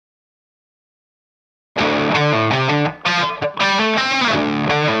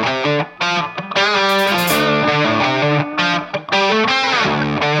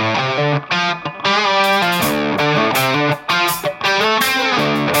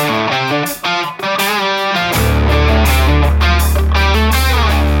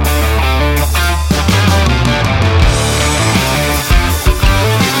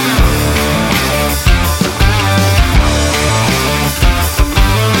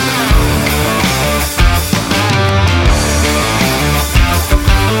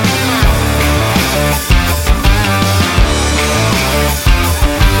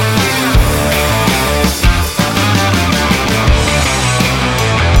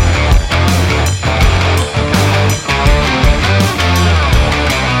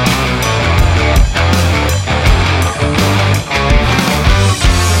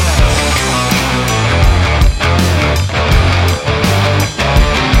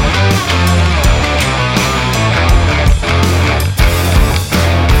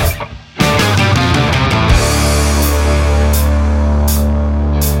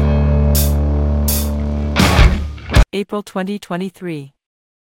April 2023.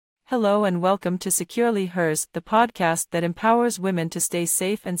 Hello and welcome to Securely Hers, the podcast that empowers women to stay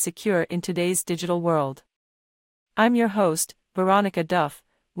safe and secure in today's digital world. I'm your host, Veronica Duff.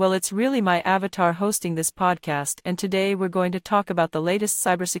 Well, it's really my avatar hosting this podcast, and today we're going to talk about the latest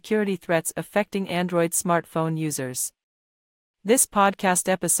cybersecurity threats affecting Android smartphone users. This podcast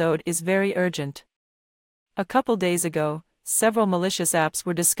episode is very urgent. A couple days ago, several malicious apps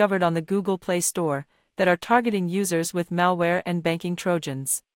were discovered on the Google Play Store that are targeting users with malware and banking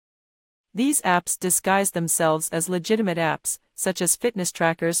trojans. These apps disguise themselves as legitimate apps, such as fitness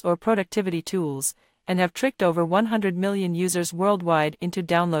trackers or productivity tools, and have tricked over 100 million users worldwide into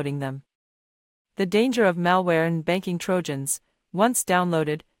downloading them. The danger of malware and banking trojans: once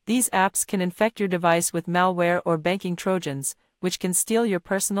downloaded, these apps can infect your device with malware or banking trojans, which can steal your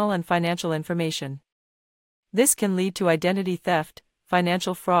personal and financial information. This can lead to identity theft,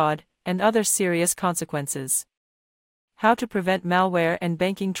 financial fraud, and other serious consequences. How to prevent malware and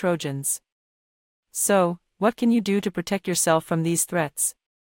banking trojans. So, what can you do to protect yourself from these threats?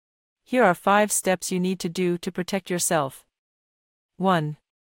 Here are 5 steps you need to do to protect yourself. 1.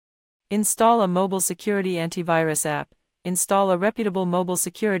 Install a mobile security antivirus app. Install a reputable mobile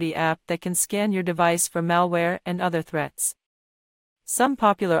security app that can scan your device for malware and other threats. Some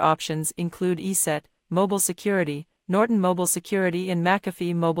popular options include ESET, Mobile Security, Norton Mobile Security, and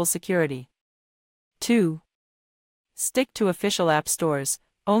McAfee Mobile Security. 2. Stick to official app stores.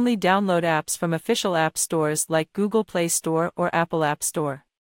 Only download apps from official app stores like Google Play Store or Apple App Store.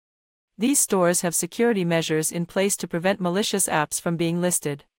 These stores have security measures in place to prevent malicious apps from being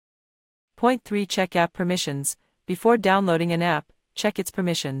listed. Point 3. Check app permissions. Before downloading an app, check its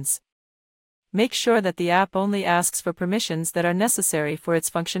permissions. Make sure that the app only asks for permissions that are necessary for its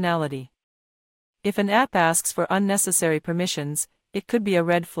functionality. If an app asks for unnecessary permissions, it could be a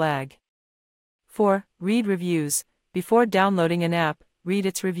red flag. 4. Read reviews. Before downloading an app, read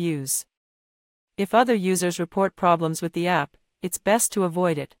its reviews. If other users report problems with the app, it's best to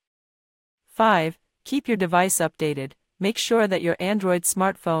avoid it. 5. Keep your device updated. Make sure that your Android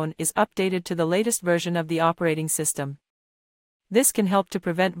smartphone is updated to the latest version of the operating system. This can help to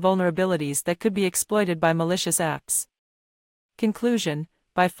prevent vulnerabilities that could be exploited by malicious apps. Conclusion: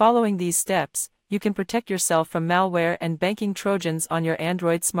 by following these steps, you can protect yourself from malware and banking trojans on your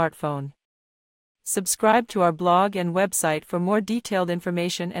Android smartphone. Subscribe to our blog and website for more detailed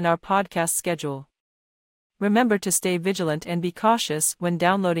information and our podcast schedule. Remember to stay vigilant and be cautious when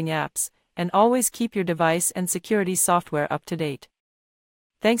downloading apps, and always keep your device and security software up to date.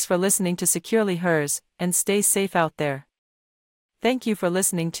 Thanks for listening to Securely Hers, and stay safe out there. Thank you for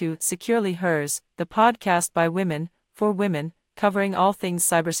listening to Securely Hers, the podcast by women, for women, covering all things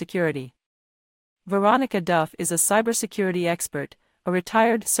cybersecurity. Veronica Duff is a cybersecurity expert, a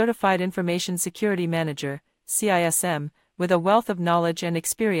retired Certified Information Security Manager, CISM, with a wealth of knowledge and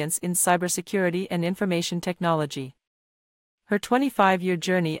experience in cybersecurity and information technology. Her 25-year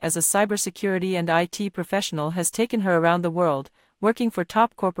journey as a cybersecurity and IT professional has taken her around the world, working for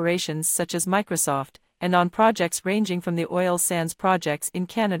top corporations such as Microsoft, and on projects ranging from the oil sands projects in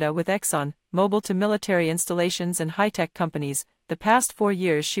Canada with Exxon Mobil to military installations and high-tech companies. The past 4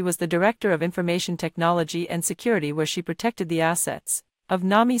 years she was the Director of Information Technology and Security, where she protected the assets of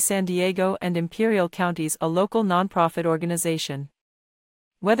NAMI San Diego and Imperial Counties, a local nonprofit organization.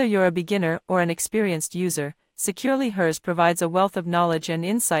 Whether you're a beginner or an experienced user, Securely Hers provides a wealth of knowledge and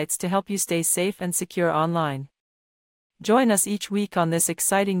insights to help you stay safe and secure online. Join us each week on this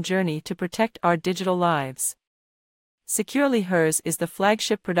exciting journey to protect our digital lives. Securely Hers is the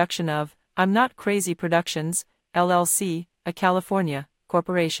flagship production of I'm Not Crazy Productions, LLC, a California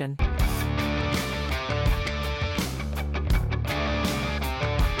corporation.